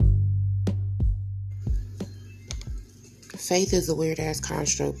Faith is a weird-ass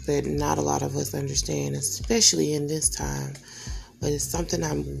construct that not a lot of us understand, especially in this time. But it's something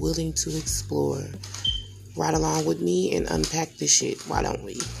I'm willing to explore. Ride along with me and unpack this shit. Why don't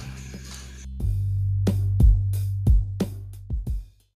we?